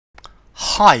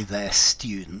Hi there,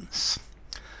 students.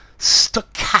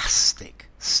 Stochastic.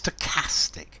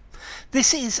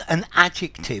 This is an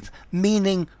adjective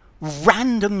meaning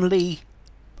randomly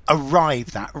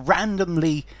arrived at,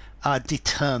 randomly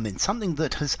determined, something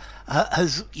that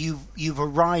you've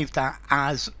arrived at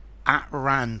as at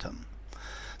random.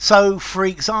 So, for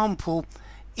example,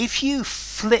 if you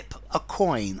flip a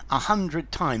coin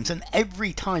 100 times and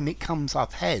every time it comes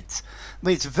up heads,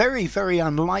 well, it's very, very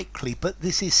unlikely, but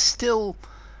this is still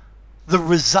the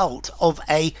result of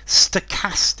a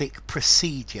stochastic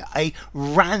procedure, a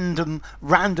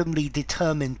randomly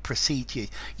determined procedure.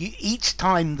 Each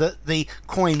time that the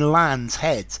coin lands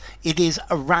heads, it is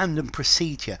a random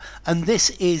procedure, and this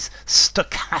is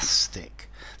stochastic.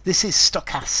 This is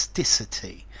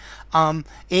stochasticity.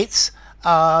 It's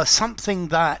something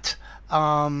that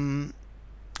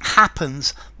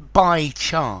happens by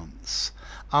chance.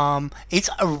 It's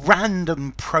a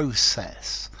random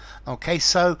process. Okay,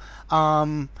 so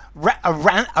a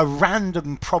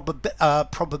random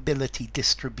probability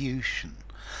distribution.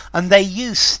 And they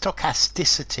use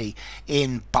stochasticity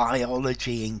in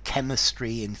biology, in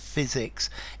chemistry, in physics,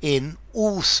 in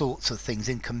all sorts of things,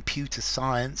 in computer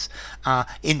science,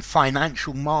 in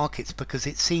financial markets, because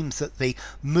it seems that the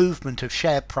movement of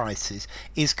share prices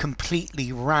is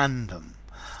completely random.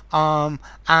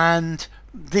 And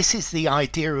this is the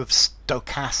idea of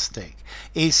stochastic,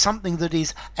 is something that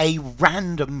is a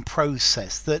random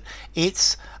process, that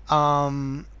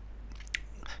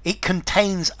it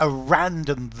contains a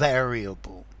random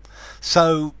variable.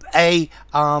 So a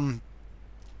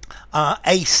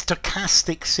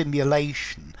stochastic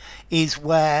simulation is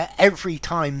where every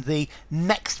time the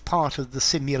next part of the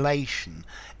simulation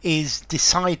is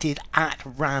decided at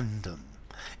random.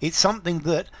 It's something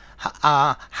that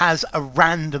has a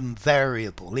random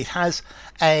variable. It has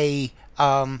a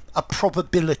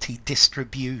probability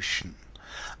distribution.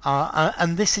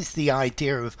 And this is the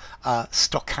idea of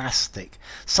stochastic,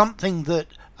 something that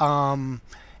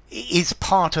is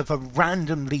part of a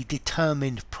randomly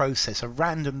determined process, a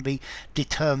randomly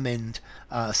determined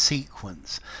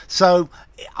sequence. So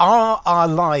are our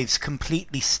lives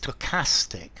completely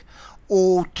stochastic,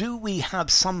 or do we have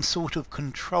some sort of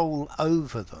control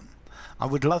over them? I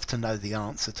would love to know the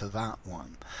answer to that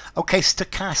one. Okay,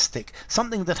 stochastic,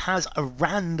 something that has a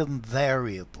random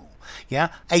variable. Yeah,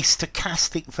 a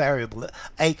stochastic variable,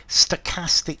 a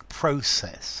stochastic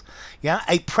process. Yeah,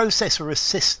 a process or a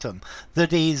system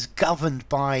that is governed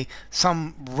by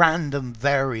some random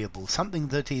variable, something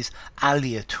that is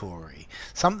aleatory,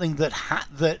 something that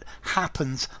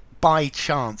happens by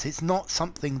chance. It's not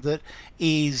something that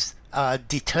is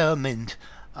determined.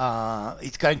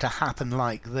 It's going to happen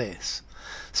like this.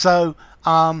 So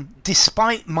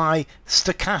despite my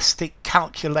stochastic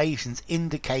calculations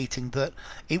indicating that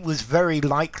it was very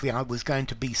likely I was going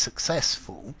to be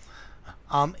successful,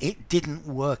 it didn't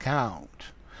work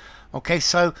out. Okay,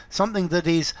 so something that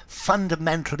is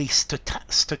fundamentally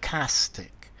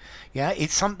stochastic. Yeah,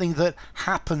 it's something that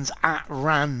happens at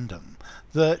random,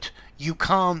 that you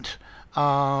can't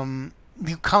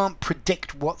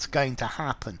predict what's going to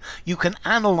happen. You can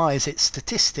analyze it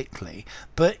statistically,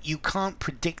 but you can't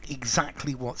predict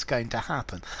exactly what's going to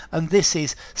happen. And this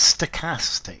is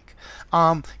stochastic.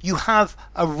 You have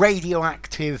a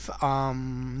radioactive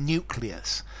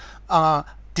nucleus.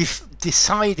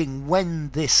 Deciding when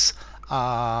this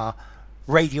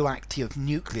radioactive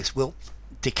nucleus will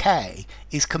decay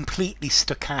is completely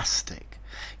stochastic.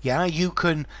 Yeah, you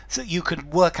can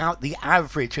work out the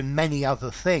average and many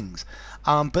other things,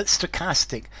 but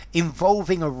stochastic,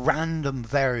 involving a random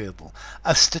variable,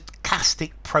 a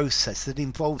stochastic process that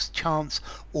involves chance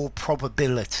or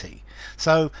probability.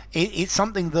 So it's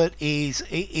something that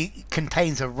it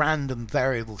contains a random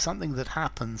variable, something that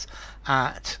happens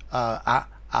at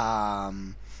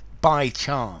by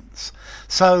chance.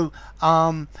 So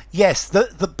yes,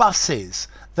 the buses,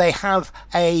 they have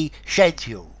a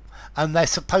schedule, and they're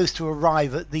supposed to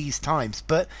arrive at these times,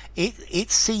 but it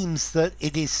seems that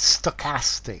it is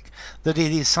stochastic, that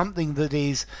it is something that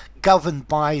is governed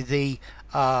by the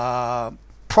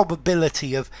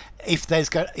probability of if there's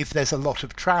a lot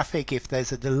of traffic, if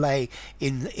there's a delay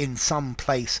in some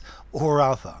place or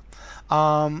other.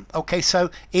 Okay, so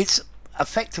it's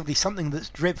effectively something that's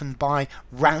driven by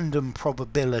random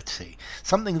probability,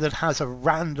 something that has a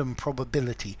random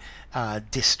probability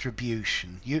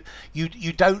distribution. You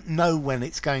don't know when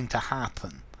it's going to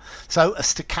happen. So a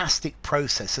stochastic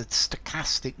process, a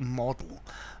stochastic model,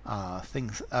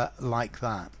 things like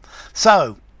that.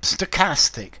 So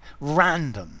stochastic,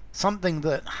 random, something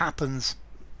that happens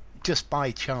just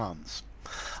by chance.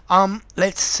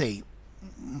 Let's see.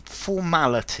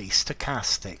 formality,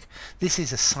 stochastic. This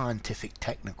is a scientific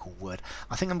technical word.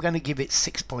 I think I'm going to give it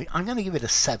I'm going to give it a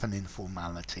 7 in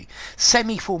formality.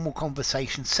 Semi-formal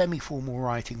conversation, semi-formal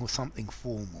writing, or something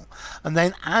formal. And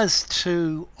then as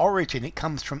to origin, it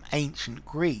comes from ancient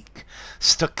Greek.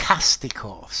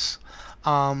 Stochastikos,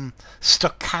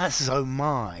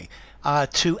 stokazomai,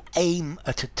 to aim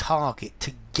at a target,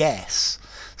 to guess.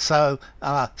 So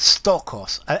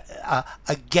stokos,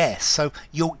 a guess. So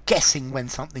you're guessing when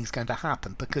something's going to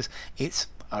happen because it's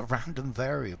a random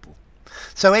variable.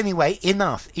 So anyway,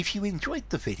 enough. If you enjoyed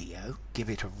the video, give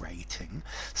it a rating,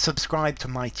 subscribe to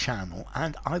my channel,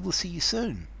 and I will see you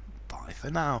soon. Bye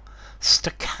for now.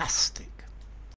 Stochastic.